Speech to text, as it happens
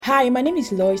Hi, my name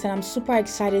is Lois and I'm super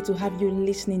excited to have you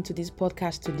listening to this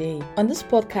podcast today. On this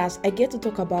podcast, I get to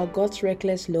talk about God's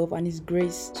reckless love and His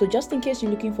grace. So just in case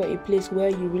you're looking for a place where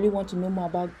you really want to know more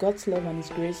about God's love and His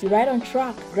grace, you're right on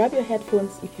track. Grab your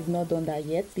headphones if you've not done that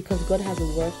yet because God has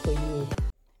a word for you.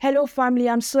 Hello family,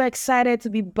 I'm so excited to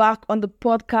be back on the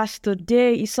podcast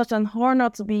today. It's such an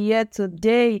honor to be here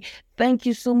today. Thank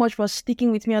you so much for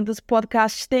sticking with me on this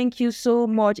podcast. Thank you so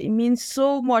much. It means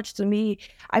so much to me.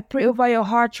 I pray over your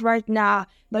hearts right now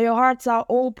that your hearts are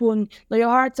open, that your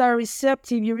hearts are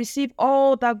receptive. You receive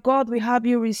all that God will have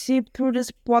you receive through this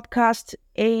podcast.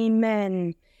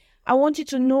 Amen. I want you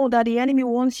to know that the enemy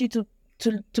wants you to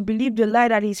believe the lie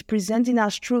that he's presenting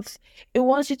as truth. It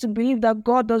wants you to believe that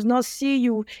God does not see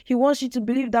you. He wants you to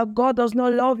believe that God does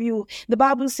not love you. The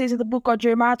Bible says in the book of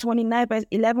Jeremiah 29 verse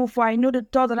 11, "For I know the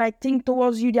thought that I think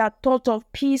towards you, they are thoughts of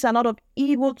peace and not of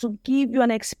evil, to give you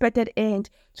an expected end,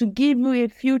 to give you a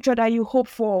future that you hope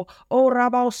for." Oh,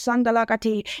 Rabba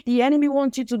Sandalakate. The enemy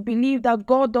wants you to believe that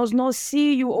God does not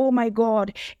see you. Oh my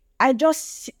God. I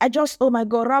just, oh my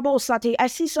God, Rabo Sate, I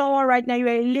see someone right now, you're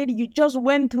a lady, you just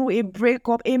went through a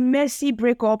breakup, a messy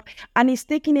breakup, and it's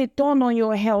taking a turn on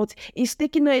your health. It's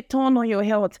taking a turn on your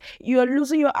health. You're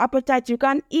losing your appetite. You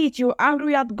can't eat. You're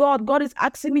angry at God. God is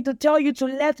asking me to tell you to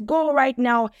let go right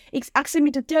now. It's asking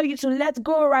me to tell you to let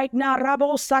go right now.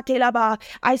 Rabo Sate Laba.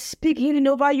 I speak healing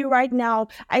over you right now.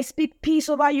 I speak peace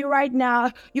over you right now.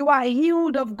 You are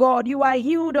healed of God. You are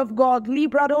healed of God.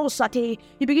 Librado Sate.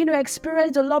 You begin to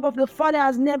experience the love of the Father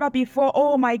as never before.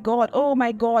 Oh my God, oh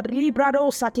my God.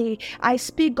 Librado Sate. I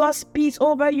speak God's peace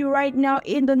over you right now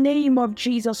in the name of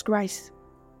Jesus Christ.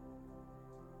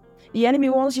 The enemy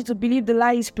wants you to believe the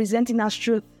lie he's presenting as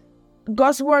truth.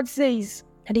 God's word says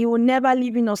that He will never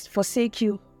leave you nor forsake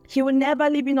you. He will never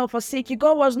leave you nor forsake you.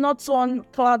 God was not so on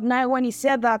cloud nine when He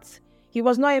said that. He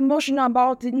was not emotional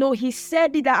about it. No, He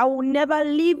said it, that I will never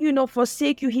leave you nor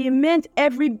forsake you. He meant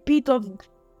every bit of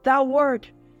that word.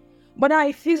 But now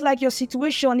it feels like your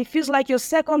situation, it feels like your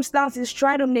circumstances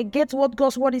trying to negate what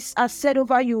God's word has said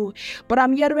over you. But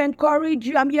I'm here to encourage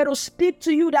you. I'm here to speak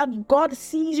to you that God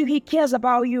sees you. He cares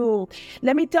about you.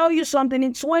 Let me tell you something.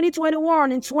 In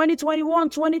 2021,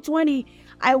 2020,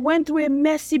 I went through a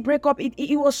messy breakup.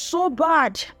 It was so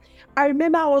bad. I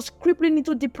remember I was crippling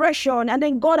into depression, and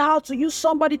then God had to use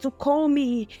somebody to call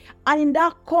me. And in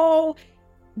that call,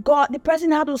 the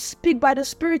person had to speak by the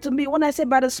Spirit to me. When I say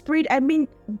by the Spirit, I mean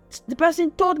the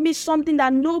person told me something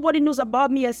that nobody knows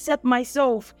about me except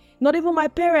myself, not even my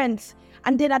parents.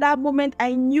 And then at that moment,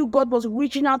 I knew God was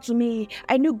reaching out to me.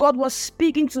 I knew God was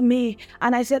speaking to me.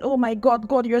 And I said, oh my God,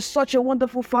 God, you're such a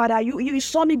wonderful Father. You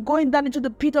saw me going down into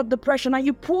the pit of depression and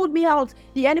you pulled me out.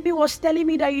 The enemy was telling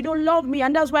me that you don't love me.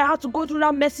 And that's why I had to go through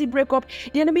that messy breakup.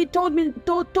 The enemy told me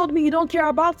you don't care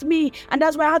about me. And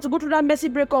that's why I had to go through that messy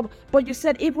breakup. But you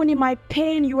said, even in my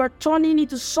pain, you are turning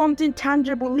into something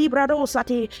tangible. Librado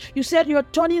Sate. You said you're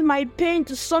turning my pain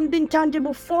to something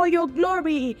tangible for your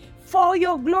glory. For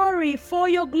your glory, for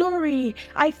your glory.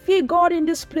 I feel God in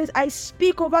this place. I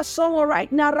speak over someone right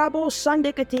now. Rabo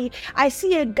Sandekete. I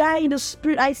see a guy in the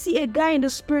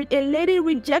spirit. A lady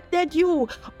rejected you.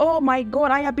 Oh my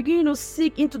God. I am beginning to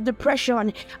sink into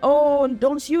depression. Oh,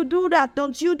 don't you do that.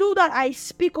 Don't you do that. I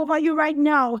speak over you right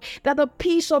now that the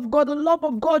peace of God, the love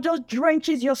of God just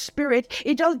drenches your spirit.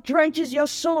 It just drenches your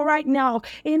soul right now.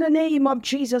 In the name of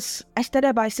Jesus. I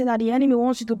started by saying that the enemy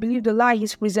wants you to believe the lie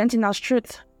he's presenting as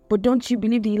truth. But don't you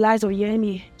believe the lies of the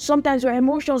enemy. Sometimes your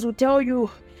emotions will tell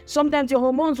you. Sometimes your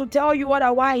hormones will tell you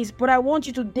otherwise. But I want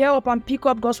you to dare up and pick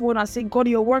up God's word and say, God,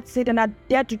 your word said, and I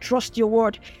dare to trust your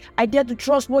word. I dare to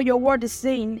trust what your word is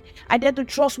saying. I dare to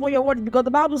trust what your word is. Because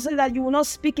the Bible says that you will not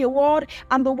speak a word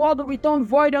and the word will return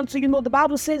void unto you. No, the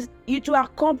Bible says you to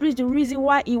accomplish the reason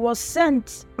why it was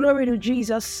sent. Glory to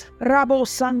Jesus. Rabo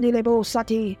Sandelebo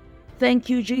Sati. Thank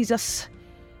you, Jesus.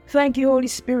 Thank you, Holy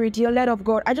Spirit, you're led of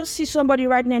God. I just see somebody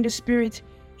right now in the Spirit.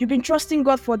 You've been trusting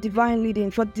God for divine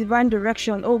leading, for divine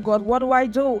direction. Oh God, what do I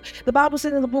do? The Bible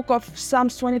says in the book of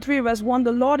Psalms 23 verse 1,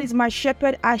 the Lord is my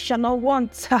shepherd, I shall not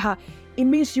want. It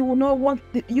means you will not want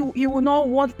you will not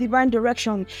want divine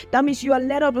direction. That means you are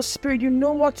led of the Spirit. You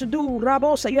know what to do.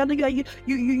 Rabosa,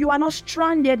 you are not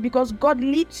stranded because God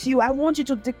leads you. I want you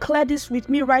to declare this with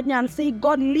me right now and say,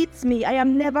 God leads me. I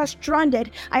am never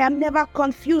stranded. I am never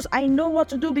confused. I know what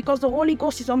to do because the Holy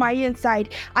Ghost is on my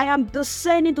inside. I am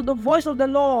discerning to the voice of the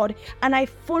Lord and I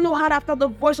follow hard after the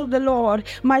voice of the Lord.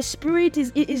 My spirit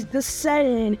is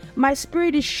discerning. My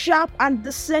spirit is sharp and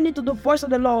discerning to the voice of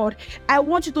the Lord. I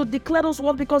want you to declare those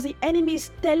words because the enemy is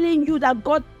telling you that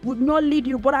God would not lead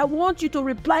you. But I want you to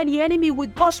reply the enemy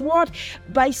with God's word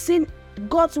by saying,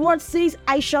 God's word says,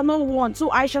 I shall not want.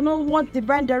 So I shall not want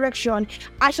divine direction.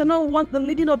 I shall not want the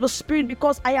leading of the Spirit,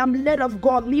 because I am led of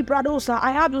God. Libradosa.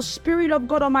 I have the Spirit of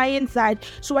God on my inside.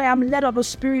 So I am led of the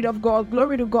Spirit of God.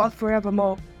 Glory to God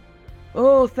forevermore.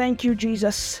 Oh, thank you,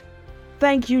 Jesus.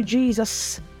 Thank you,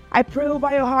 Jesus. I pray over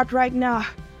your heart right now.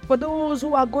 For those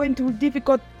who are going through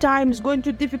difficult times, going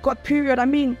through difficult period.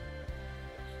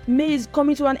 May is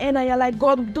coming to an end and you're like,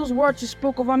 God, those words you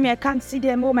spoke over me, I can't see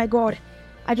them. Oh my God.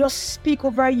 I just speak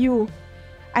over you.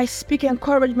 I speak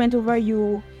encouragement over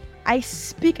you. I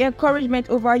speak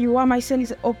encouragement over you. Why am I saying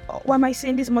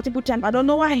this multiple times? I don't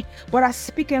know why, but I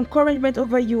speak encouragement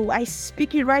over you. I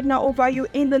speak it right now over you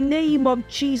in the name of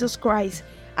Jesus Christ.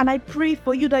 And I pray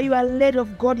for you that you are led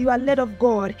of God. You are led of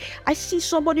God. I see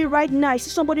somebody right now. You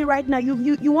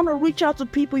want to reach out to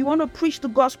people. You want to preach the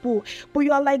gospel. But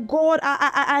you are like, God,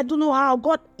 I don't know how.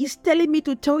 God is telling me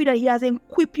to tell you that He has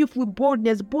equipped you with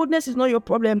boldness. Boldness is not your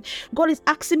problem. God is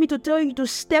asking me to tell you to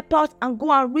step out and go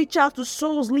and reach out to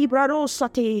souls.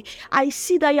 I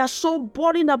see that you are so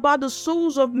burdened about the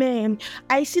souls of men.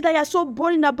 I see that you are so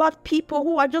burdened about people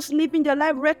who are just living their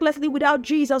life recklessly without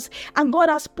Jesus. And God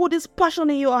has put this passion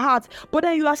in your heart, but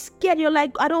then you are scared. You're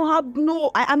like,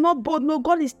 I'm not bold. No,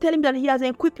 God is telling me that He has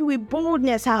equipped you with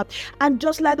boldness. And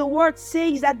just like the word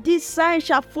says, that these signs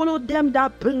shall follow them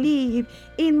that believe.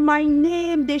 In my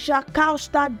name they shall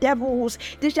cast out devils.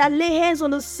 They shall lay hands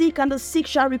on the sick, and the sick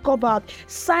shall recover.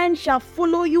 Signs shall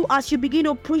follow you as you begin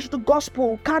to preach the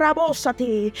gospel.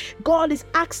 Karabosate. God is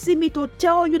asking me to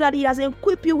tell you that He has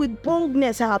equipped you with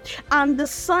boldness. And the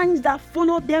signs that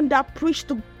follow them that preach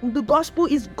the gospel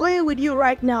is going with you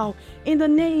right now. In the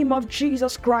name of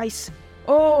Jesus Christ.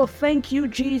 Oh, thank you,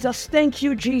 Jesus. Thank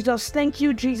you, Jesus. Thank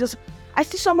you, Jesus. I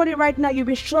see somebody right now. You've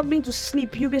been struggling to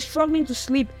sleep.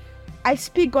 I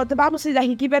speak God. The Bible says that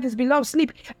He giveth His beloved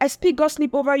sleep. I speak God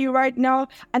sleep over you right now,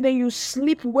 and then you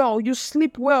sleep well. You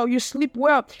sleep well.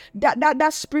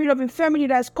 That spirit of infirmity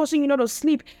that is causing you not to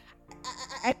sleep,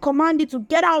 I command it to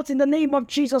get out in the name of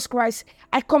Jesus Christ.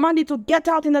 I command it to get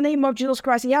out in the name of Jesus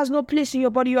Christ. He has no place in your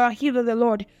body. You are healed of the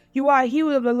Lord. You are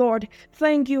healed of the Lord.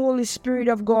 Thank you, Holy Spirit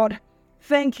of God.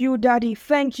 Thank you, Daddy.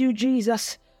 Thank you,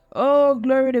 Jesus. Oh,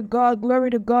 glory to God.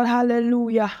 Glory to God.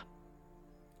 Hallelujah.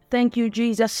 Thank you,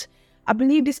 Jesus. I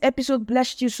believe this episode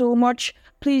blessed you so much.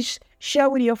 Please share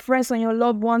with your friends and your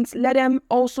loved ones. Let them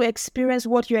also experience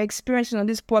what you're experiencing on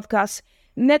this podcast.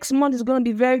 Next month is going to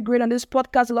be very great on this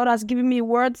podcast. The Lord has given me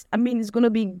words. It's going to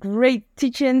be great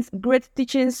teachings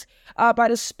by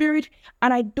the Spirit.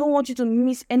 And I don't want you to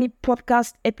miss any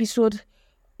podcast episode,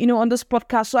 on this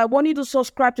podcast. So I want you to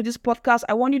subscribe to this podcast.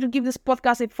 I want you to give this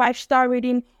podcast a 5-star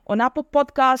rating on Apple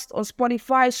Podcasts, on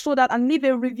Spotify, and leave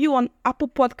a review on Apple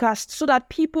Podcasts so that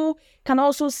people can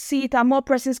also see it and more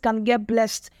persons can get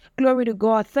blessed. Glory to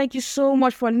God. Thank you so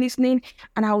much for listening,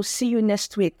 and I will see you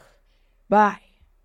next week. Bye.